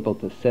already able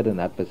to sit in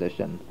that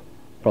position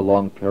for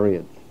long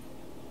periods.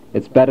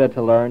 It's better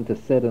to learn to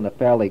sit in a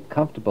fairly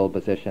comfortable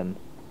position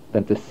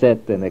than to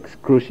sit in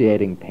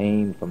excruciating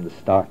pain from the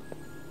start.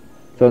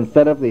 So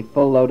instead of the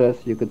full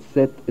lotus, you could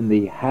sit in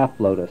the half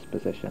lotus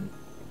position,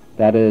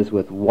 that is,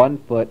 with one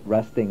foot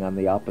resting on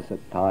the opposite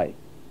thigh.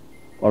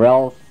 Or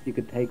else you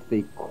could take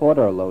the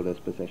quarter lotus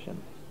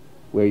position,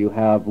 where you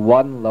have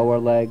one lower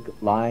leg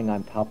lying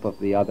on top of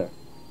the other.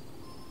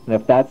 And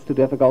if that's too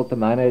difficult to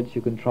manage,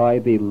 you can try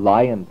the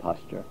lion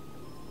posture,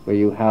 where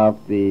you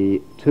have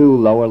the 2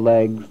 lower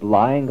legs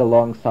lying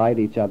alongside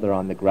each other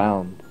on the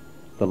ground.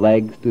 The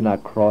legs do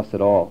not cross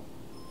at all.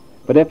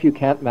 But if you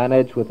can't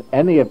manage with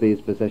any of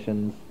these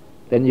positions,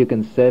 then you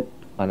can sit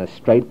on a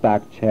straight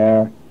back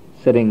chair,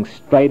 sitting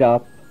straight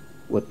up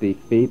with the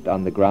feet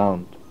on the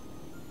ground.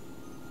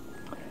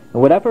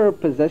 And whatever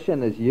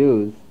position is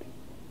used,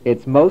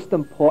 it's most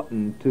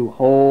important to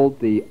hold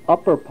the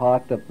upper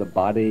part of the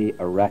body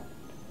erect.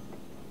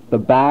 The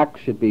back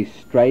should be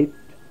straight,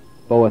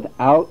 but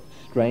without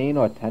strain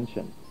or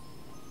tension.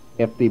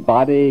 If the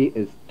body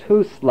is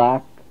too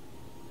slack,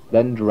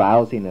 then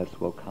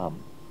drowsiness will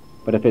come.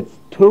 But if it's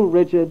too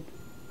rigid,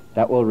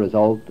 that will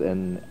result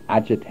in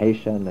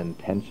agitation and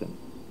tension.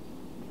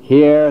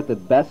 Here, the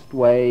best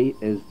way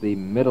is the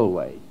middle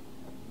way,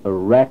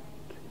 erect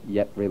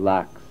yet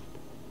relaxed,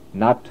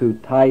 not too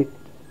tight,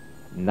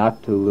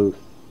 not too loose.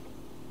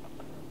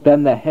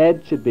 Then the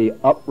head should be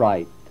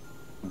upright,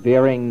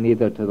 veering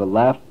neither to the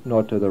left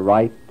nor to the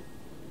right,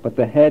 but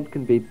the head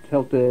can be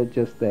tilted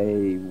just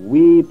a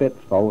wee bit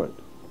forward.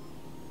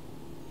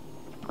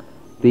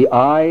 The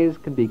eyes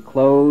can be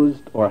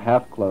closed or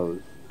half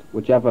closed,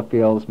 whichever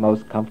feels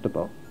most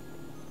comfortable.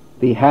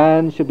 The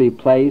hands should be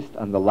placed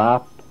on the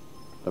lap,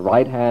 the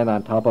right hand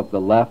on top of the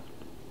left,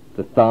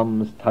 the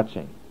thumbs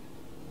touching.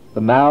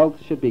 The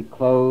mouth should be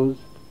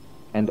closed,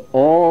 and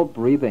all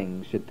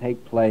breathing should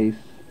take place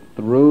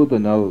through the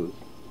nose.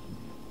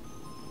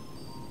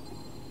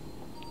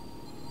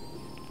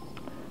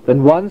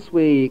 Then once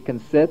we can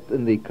sit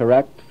in the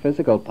correct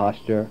physical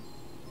posture,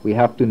 we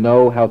have to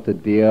know how to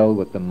deal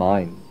with the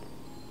mind.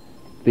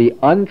 The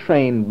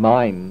untrained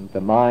mind,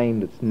 the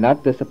mind that's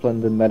not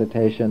disciplined in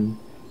meditation,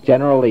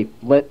 generally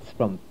flits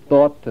from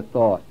thought to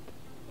thought,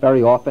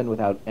 very often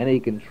without any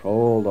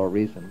control or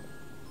reason,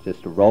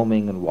 just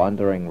roaming and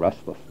wandering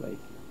restlessly.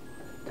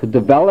 To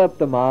develop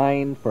the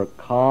mind for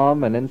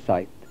calm and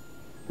insight,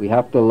 we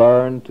have to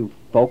learn to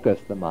focus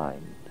the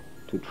mind,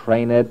 to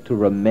train it to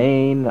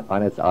remain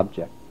on its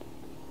object.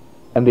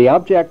 And the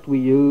object we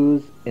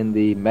use in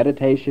the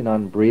meditation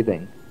on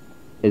breathing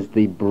is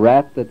the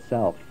breath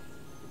itself,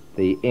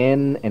 the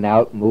in and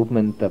out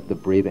movement of the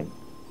breathing.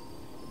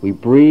 We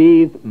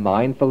breathe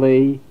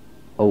mindfully,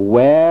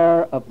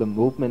 aware of the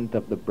movement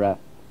of the breath,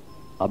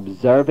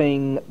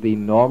 observing the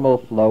normal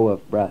flow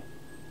of breath.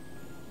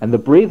 And the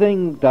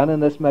breathing done in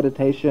this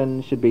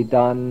meditation should be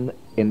done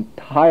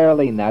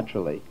entirely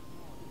naturally.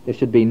 There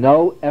should be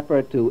no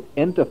effort to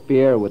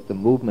interfere with the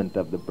movement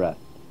of the breath,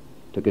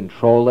 to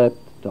control it,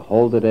 to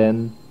hold it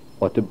in,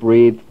 or to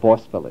breathe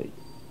forcefully.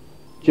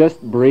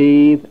 Just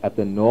breathe at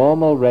the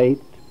normal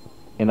rate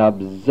and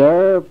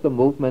observe the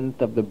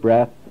movement of the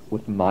breath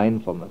with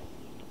mindfulness.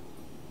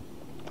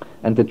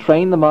 And to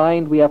train the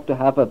mind, we have to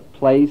have a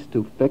place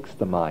to fix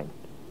the mind.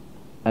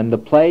 And the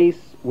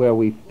place where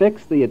we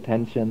fix the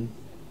attention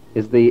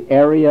is the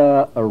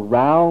area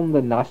around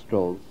the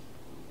nostrils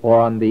or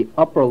on the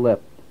upper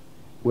lip,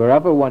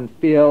 wherever one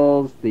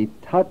feels the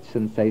touch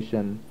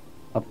sensation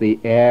of the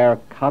air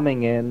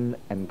coming in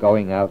and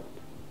going out.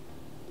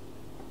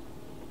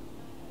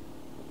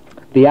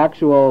 The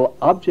actual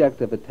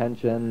object of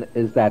attention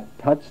is that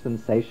touch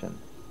sensation,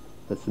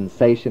 the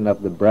sensation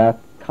of the breath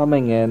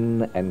coming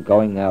in and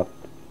going out.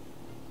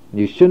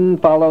 You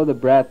shouldn't follow the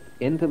breath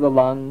into the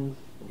lungs,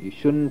 you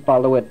shouldn't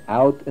follow it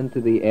out into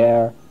the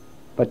air,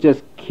 but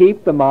just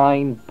keep the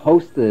mind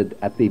posted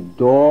at the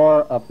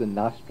door of the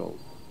nostrils,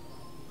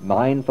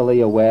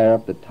 mindfully aware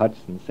of the touch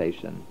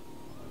sensation,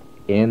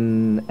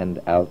 in and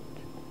out,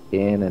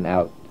 in and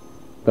out.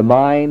 The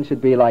mind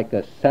should be like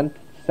a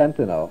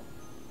sentinel,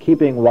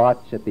 keeping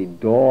watch at the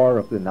door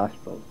of the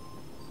nostrils.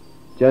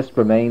 Just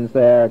remains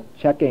there,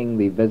 checking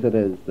the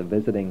visitors, the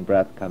visiting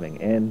breath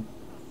coming in,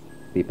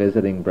 the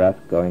visiting breath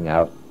going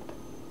out,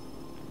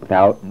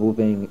 without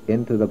moving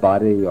into the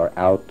body or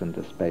out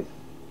into space.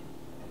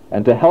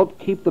 And to help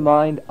keep the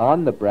mind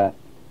on the breath,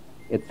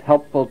 it's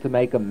helpful to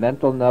make a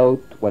mental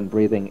note when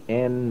breathing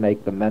in,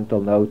 make the mental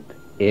note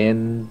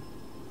in.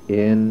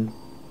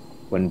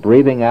 When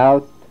breathing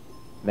out,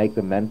 make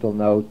the mental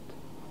note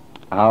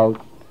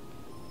out.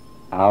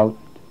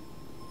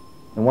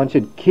 And one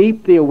should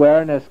keep the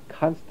awareness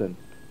constant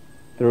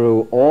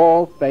through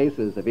all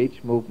phases of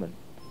each movement,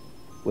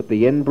 with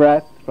the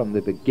in-breath from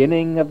the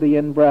beginning of the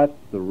in-breath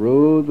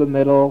through the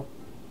middle,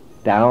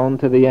 down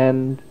to the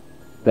end,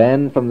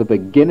 then from the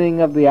beginning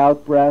of the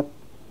out-breath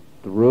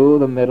through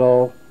the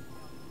middle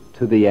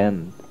to the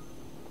end.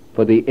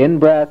 For the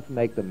in-breath,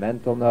 make the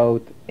mental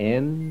note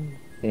in.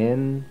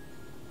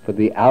 For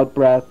the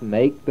out-breath,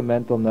 make the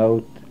mental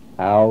note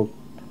out.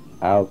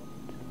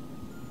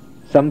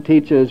 Some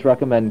teachers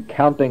recommend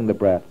counting the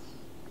breaths.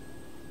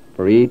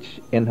 For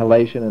each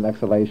inhalation and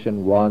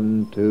exhalation,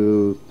 1,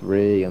 2,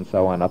 3, and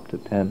so on, up to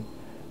 10.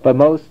 But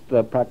most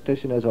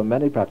practitioners, or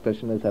many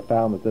practitioners, have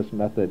found that this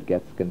method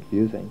gets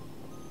confusing.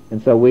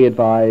 And so we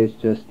advise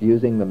just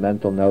using the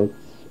mental notes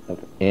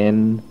of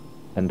in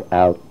and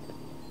out,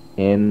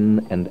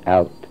 in and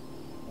out.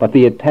 But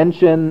the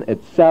attention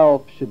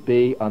itself should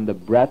be on the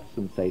breath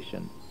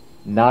sensation,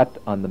 not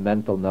on the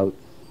mental notes.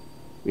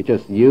 We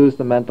just use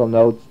the mental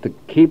notes to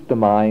keep the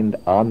mind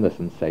on the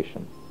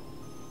sensation.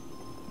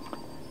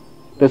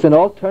 There's an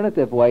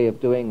alternative way of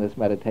doing this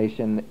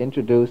meditation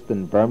introduced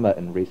in Burma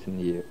in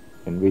recent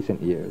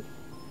years.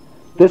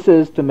 This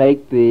is to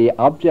make the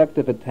object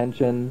of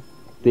attention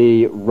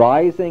the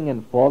rising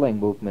and falling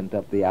movement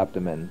of the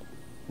abdomen,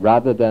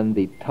 rather than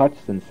the touch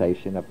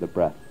sensation of the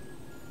breath.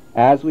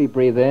 As we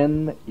breathe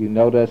in, you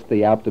notice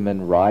the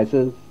abdomen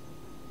rises.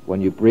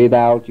 When you breathe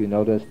out, you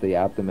notice the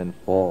abdomen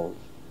falls.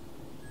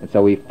 And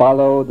so we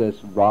follow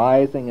this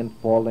rising and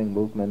falling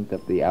movement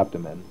of the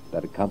abdomen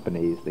that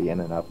accompanies the in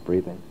and out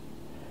breathing.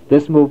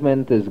 This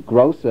movement is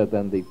grosser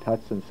than the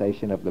touch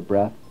sensation of the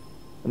breath,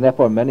 and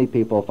therefore many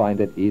people find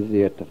it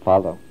easier to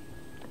follow.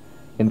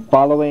 In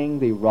following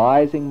the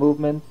rising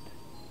movement,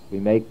 we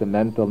make the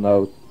mental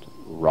note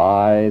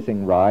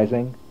rising.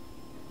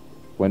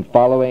 When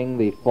following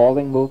the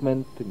falling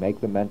movement, we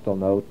make the mental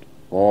note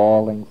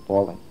falling.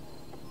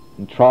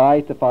 And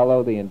try to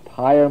follow the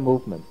entire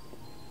movement,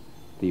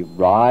 the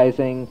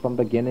rising from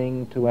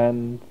beginning to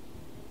end,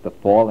 the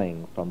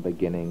falling from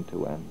beginning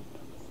to end.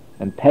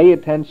 And pay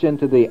attention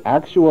to the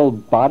actual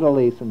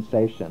bodily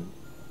sensation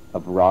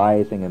of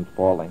rising and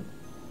falling,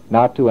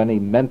 not to any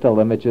mental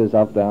images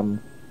of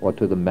them or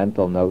to the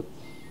mental notes.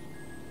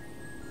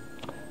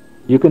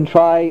 You can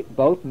try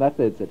both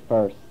methods at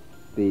first,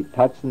 the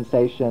touch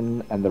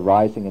sensation and the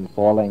rising and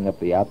falling of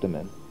the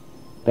abdomen.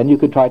 Then you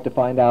could try to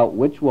find out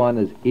which one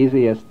is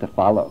easiest to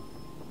follow.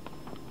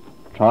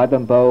 Try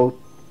them both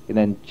and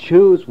then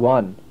choose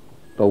one.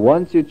 But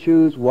once you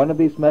choose one of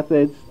these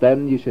methods,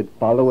 then you should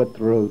follow it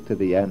through to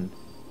the end.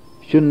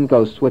 You shouldn't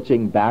go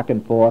switching back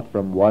and forth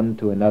from one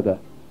to another,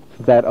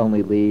 since that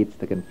only leads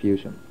to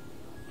confusion.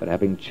 But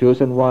having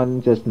chosen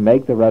one, just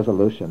make the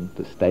resolution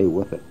to stay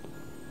with it.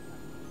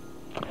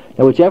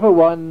 Now,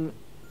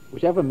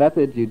 whichever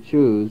method you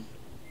choose,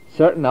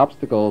 certain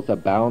obstacles are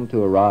bound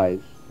to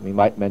arise. We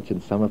might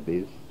mention some of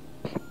these.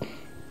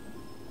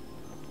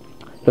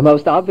 The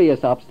most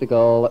obvious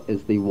obstacle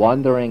is the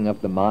wandering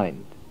of the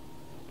mind.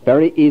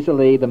 Very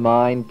easily the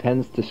mind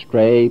tends to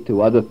stray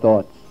to other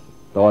thoughts,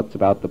 thoughts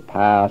about the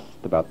past,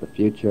 about the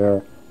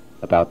future,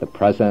 about the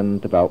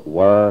present, about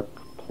work,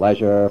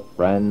 pleasure,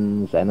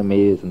 friends,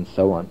 enemies, and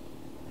so on.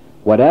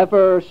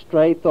 Whatever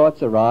stray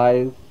thoughts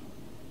arise,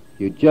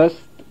 you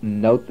just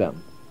note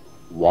them.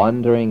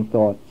 Wandering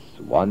thoughts,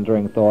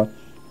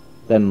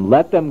 then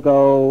let them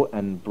go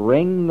and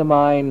bring the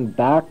mind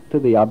back to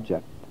the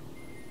object,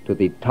 to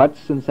the touch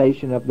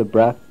sensation of the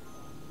breath,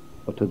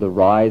 or to the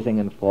rising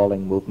and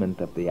falling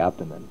movement of the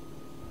abdomen.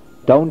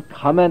 Don't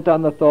comment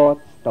on the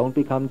thoughts, don't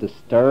become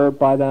disturbed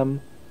by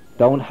them,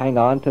 don't hang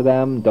on to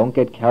them, don't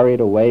get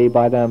carried away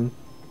by them,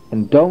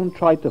 and don't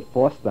try to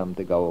force them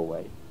to go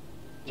away.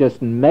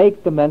 Just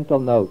make the mental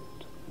note,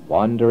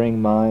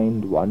 wandering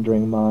mind,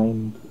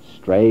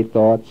 stray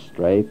thoughts,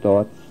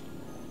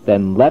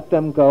 then let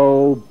them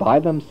go by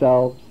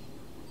themselves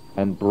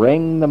and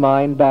bring the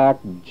mind back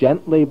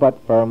gently but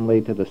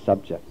firmly to the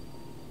subject.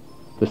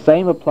 The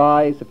same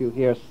applies if you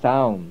hear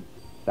sounds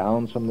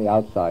from the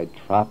outside,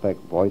 traffic,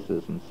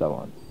 voices, and so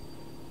on.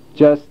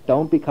 Just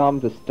don't become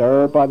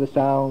disturbed by the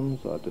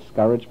sounds or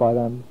discouraged by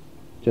them.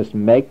 Just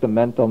make the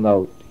mental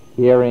note,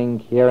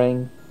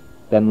 hearing,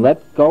 then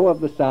let go of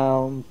the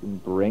sounds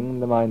and bring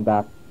the mind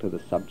back to the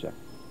subject.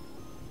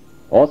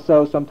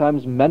 Also,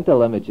 sometimes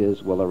mental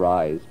images will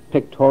arise,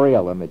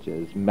 pictorial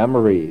images,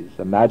 memories,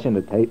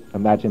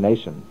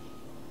 imaginations.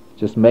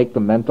 Just make the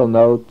mental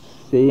note,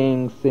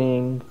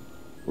 seeing,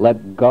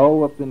 let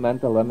go of the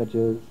mental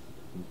images,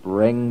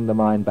 bring the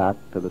mind back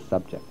to the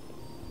subject.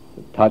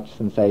 The touch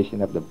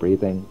sensation of the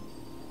breathing,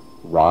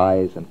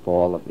 rise and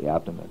fall of the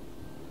abdomen.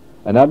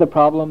 Another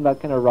problem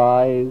that can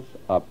arise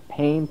are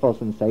painful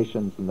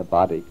sensations in the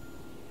body,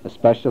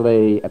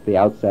 especially at the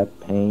outset,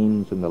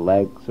 pains in the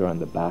legs or in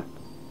the back.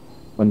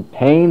 When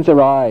pains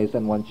arise,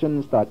 and one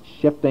shouldn't start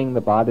shifting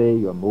the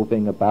body or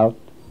moving about,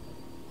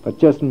 but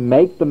just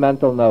make the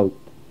mental note,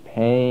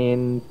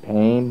 pain,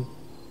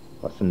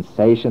 or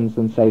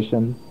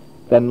sensation,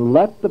 then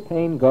let the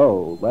pain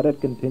go, let it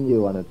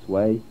continue on its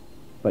way,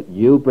 but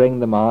you bring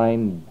the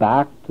mind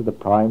back to the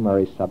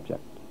primary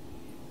subject,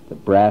 the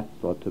breath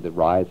or to the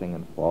rising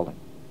and falling.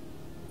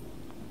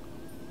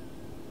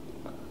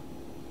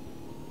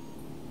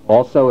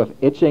 Also, if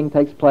itching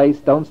takes place,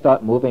 don't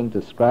start moving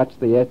to scratch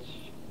the itch.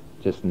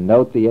 Just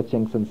note the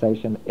itching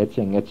sensation,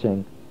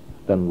 itching,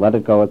 then let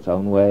it go its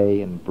own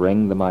way and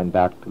bring the mind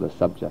back to the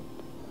subject.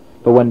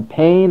 But when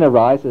pain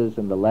arises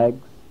in the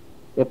legs,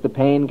 if the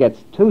pain gets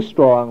too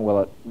strong,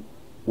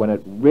 when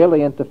it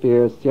really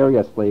interferes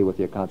seriously with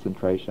your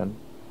concentration,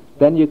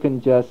 then you can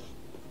just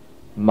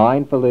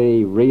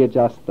mindfully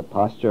readjust the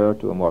posture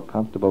to a more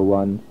comfortable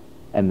one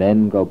and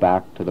then go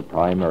back to the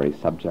primary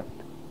subject.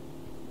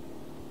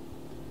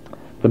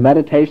 The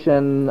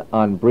meditation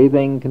on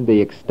breathing can be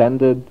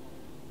extended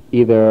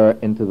either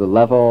into the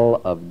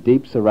level of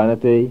deep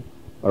serenity,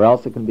 or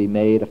else it can be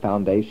made a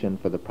foundation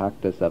for the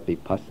practice of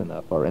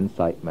vipassana, or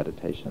insight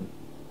meditation,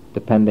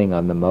 depending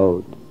on the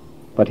mode.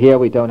 But here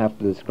we don't have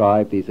to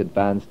describe these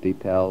advanced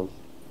details.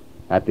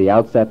 At the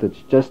outset,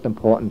 it's just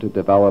important to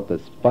develop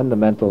this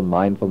fundamental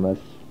mindfulness,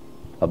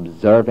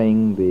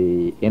 observing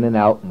the in and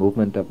out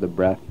movement of the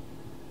breath,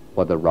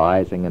 or the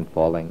rising and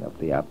falling of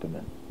the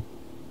abdomen.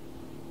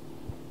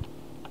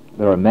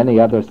 There are many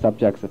other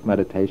subjects of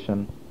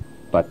meditation,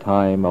 but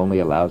time only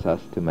allows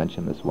us to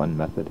mention this one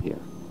method here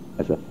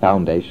as a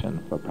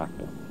foundation for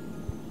practice.